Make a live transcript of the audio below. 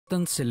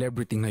Instant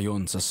celebrity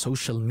ngayon sa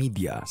social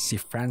media si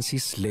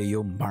Francis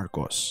Leo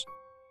Marcos.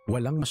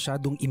 Walang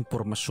masyadong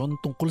impormasyon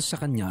tungkol sa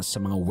kanya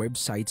sa mga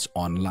websites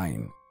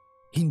online.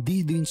 Hindi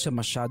din siya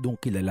masyadong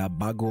kilala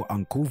bago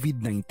ang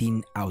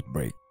COVID-19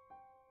 outbreak.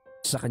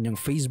 Sa kanyang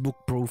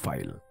Facebook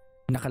profile,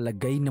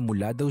 nakalagay na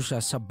mula daw siya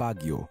sa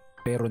Baguio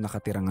pero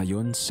nakatira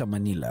ngayon sa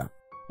Manila.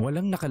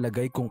 Walang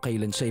nakalagay kung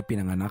kailan siya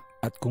ipinanganak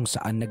at kung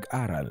saan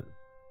nag-aral.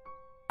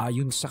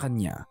 Ayon sa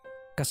kanya,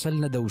 kasal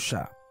na daw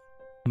siya.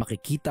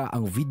 Makikita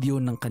ang video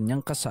ng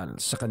kanyang kasal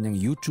sa kanyang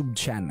YouTube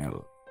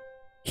channel.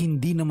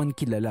 Hindi naman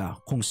kilala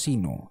kung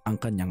sino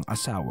ang kanyang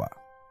asawa.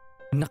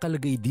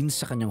 Nakalagay din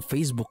sa kanyang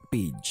Facebook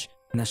page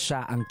na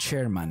siya ang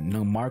chairman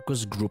ng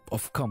Marcos Group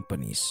of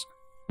Companies.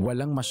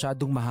 Walang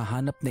masyadong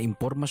mahahanap na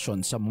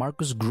impormasyon sa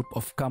Marcos Group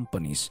of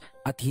Companies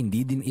at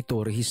hindi din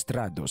ito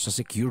rehistrado sa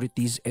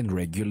Securities and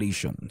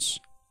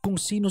Regulations. Kung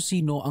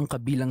sino-sino ang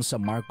kabilang sa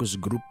Marcos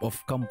Group of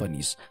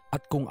Companies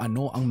at kung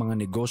ano ang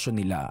mga negosyo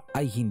nila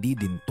ay hindi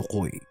din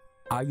tukoy.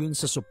 Ayon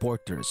sa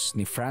supporters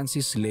ni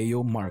Francis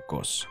Leo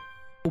Marcos,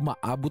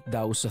 umaabot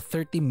daw sa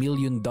 $30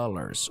 million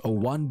o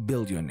 1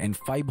 billion and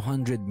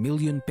 500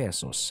 million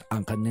pesos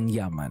ang kanyang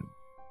yaman.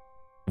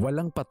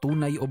 Walang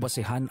patunay o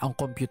basehan ang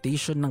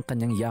computation ng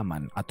kanyang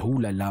yaman at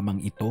hula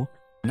lamang ito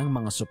ng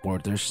mga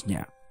supporters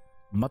niya.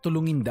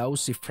 Matulungin daw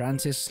si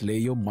Francis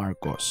Leo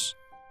Marcos.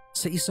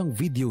 Sa isang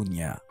video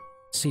niya,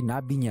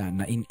 sinabi niya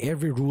na in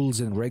every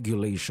rules and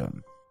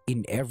regulation,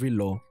 in every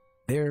law,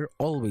 there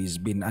always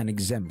been an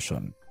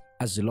exemption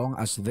as long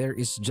as there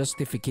is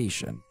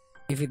justification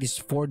if it is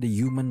for the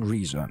human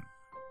reason.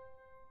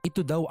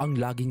 Ito daw ang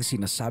laging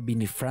sinasabi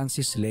ni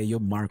Francis Leo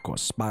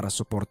Marcos para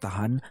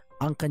suportahan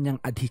ang kanyang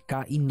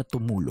adhikain na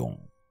tumulong.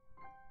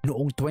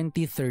 Noong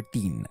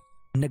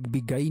 2013,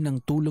 nagbigay ng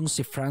tulong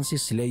si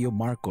Francis Leo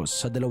Marcos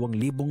sa 2,000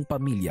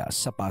 pamilya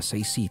sa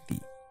Pasay City.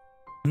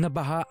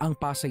 Nabaha ang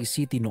Pasay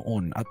City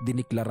noon at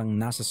diniklarang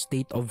nasa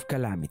state of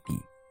calamity.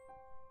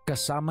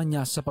 Kasama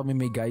niya sa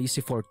pamimigay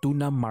si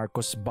Fortuna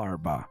Marcos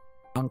Barba,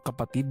 ang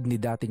kapatid ni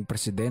dating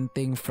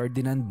presidenteng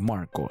Ferdinand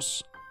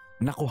Marcos.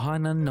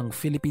 Nakuhanan ng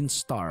Philippine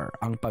Star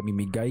ang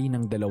pamimigay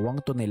ng 2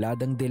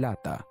 toneladang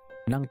delata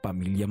ng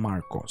pamilya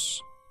Marcos.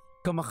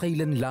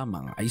 Kamakailan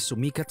lamang ay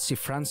sumikat si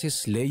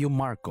Francis Leo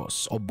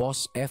Marcos o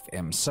Boss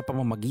FM sa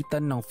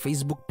pamamagitan ng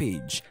Facebook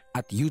page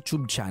at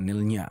YouTube channel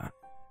niya.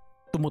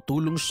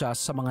 Tumutulong siya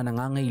sa mga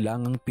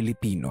nangangailangang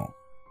Pilipino.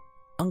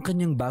 Ang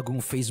kanyang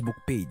bagong Facebook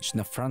page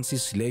na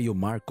Francis Leo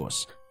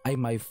Marcos ay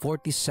may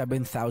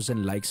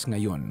 47,000 likes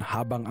ngayon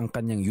habang ang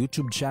kanyang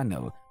YouTube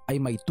channel ay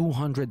may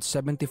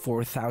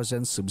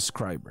 274,000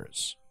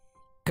 subscribers.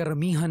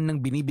 Karamihan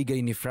ng binibigay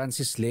ni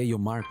Francis Leo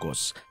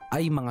Marcos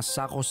ay mga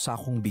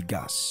sako-sakong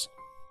bigas.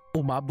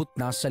 Umabot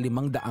na sa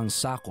 500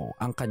 sako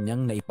ang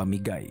kanyang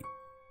naipamigay.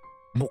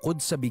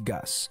 Bukod sa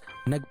bigas,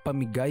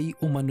 nagpamigay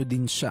umano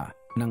din siya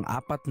ng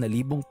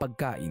 4,000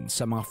 pagkain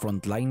sa mga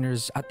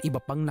frontliners at iba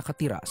pang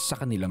nakatira sa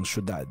kanilang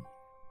syudad.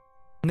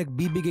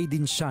 Nagbibigay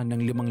din siya ng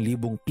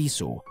 5,000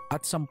 piso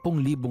at 10,000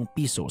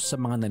 piso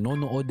sa mga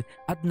nanonood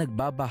at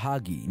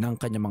nagbabahagi ng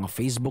kanyang mga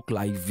Facebook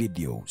Live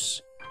videos.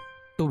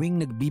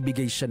 Tuwing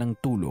nagbibigay siya ng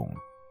tulong,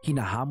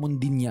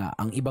 hinahamon din niya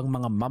ang ibang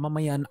mga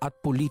mamamayan at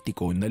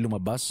politiko na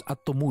lumabas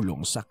at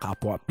tumulong sa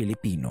kapwa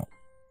Pilipino.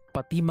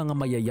 Pati mga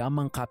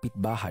mayayamang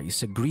kapitbahay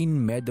sa Green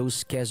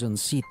Meadows, Quezon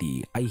City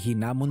ay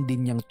hinamon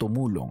din niyang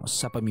tumulong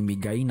sa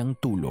pamimigay ng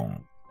tulong.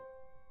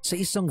 Sa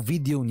isang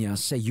video niya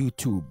sa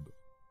YouTube,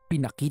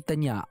 pinakita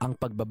niya ang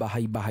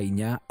pagbabahay-bahay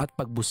niya at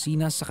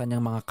pagbusina sa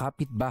kanyang mga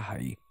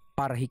kapitbahay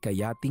para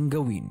hikayating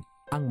gawin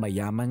ang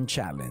Mayaman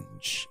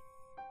Challenge.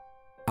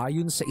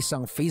 Ayon sa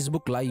isang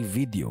Facebook Live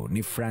video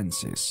ni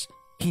Francis,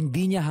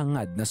 hindi niya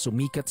hangad na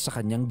sumikat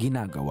sa kanyang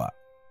ginagawa.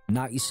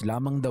 Nais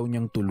lamang daw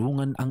niyang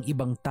tulungan ang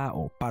ibang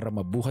tao para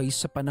mabuhay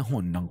sa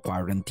panahon ng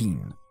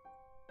quarantine.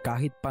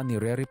 Kahit pa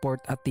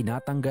nire-report at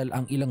tinatanggal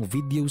ang ilang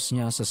videos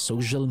niya sa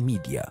social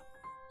media,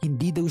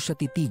 hindi daw siya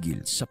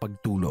titigil sa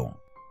pagtulong.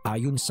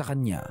 Ayon sa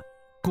kanya,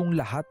 kung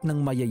lahat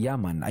ng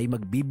mayayaman ay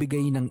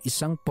magbibigay ng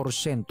 1%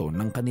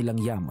 ng kanilang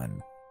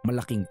yaman,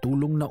 malaking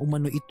tulong na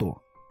umano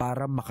ito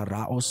para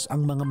makaraos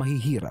ang mga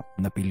mahihirap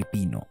na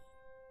Pilipino.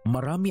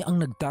 Marami ang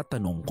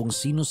nagtatanong kung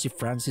sino si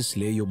Francis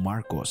Leo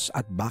Marcos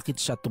at bakit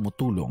siya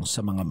tumutulong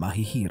sa mga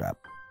mahihirap.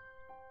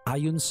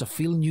 Ayon sa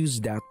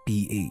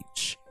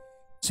philnews.ph,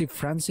 si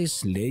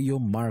Francis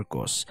Leo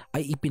Marcos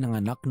ay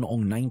ipinanganak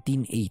noong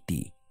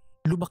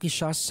 1980. Lumaki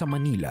siya sa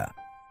Manila.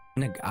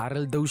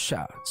 Nag-aral daw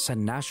siya sa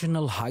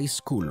National High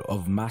School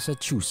of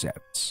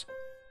Massachusetts.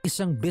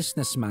 Isang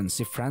businessman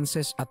si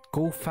Francis at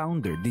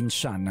co-founder din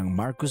siya ng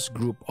Marcos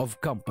Group of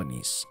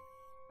Companies.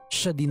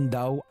 Siya din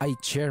daw ay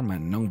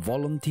chairman ng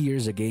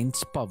Volunteers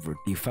Against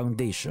Poverty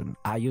Foundation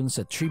ayon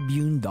sa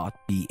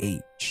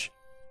Tribune.ph.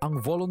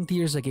 Ang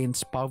Volunteers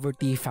Against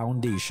Poverty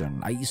Foundation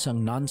ay isang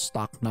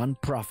non-stock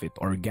non-profit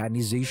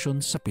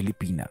organization sa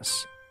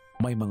Pilipinas.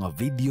 May mga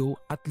video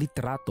at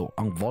litrato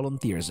ang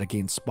Volunteers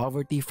Against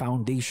Poverty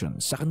Foundation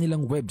sa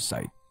kanilang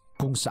website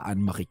kung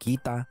saan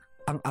makikita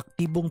ang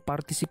aktibong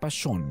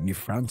partisipasyon ni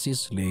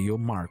Francis Leo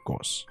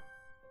Marcos.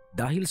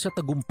 Dahil sa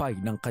tagumpay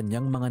ng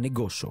kanyang mga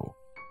negosyo,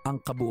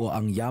 ang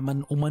kabuoang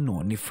yaman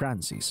umano ni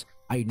Francis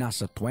ay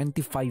nasa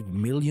 $25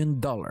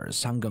 million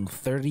hanggang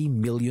 $30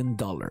 million.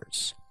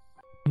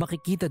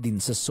 Makikita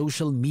din sa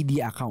social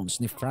media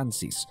accounts ni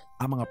Francis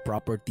ang mga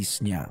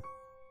properties niya.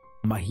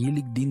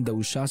 Mahilig din daw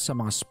siya sa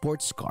mga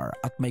sports car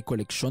at may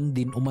koleksyon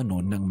din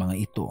umano ng mga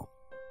ito.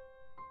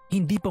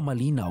 Hindi pa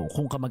malinaw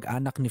kung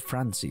kamag-anak ni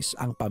Francis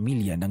ang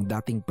pamilya ng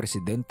dating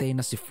presidente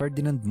na si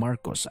Ferdinand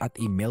Marcos at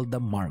Imelda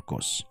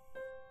Marcos.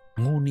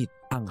 Ngunit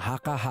ang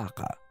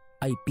haka-haka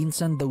ay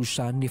pinsan daw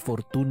siya ni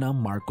Fortuna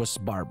Marcos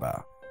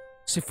Barba.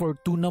 Si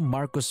Fortuna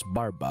Marcos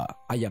Barba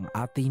ay ang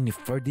ate ni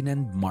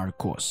Ferdinand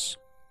Marcos.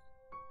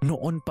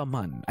 Noon pa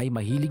man ay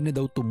mahilig na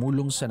daw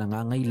tumulong sa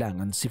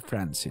nangangailangan si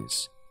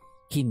Francis.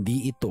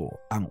 Hindi ito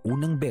ang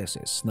unang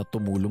beses na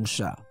tumulong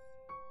siya.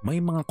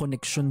 May mga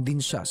koneksyon din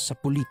siya sa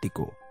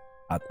politiko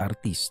at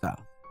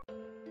artista.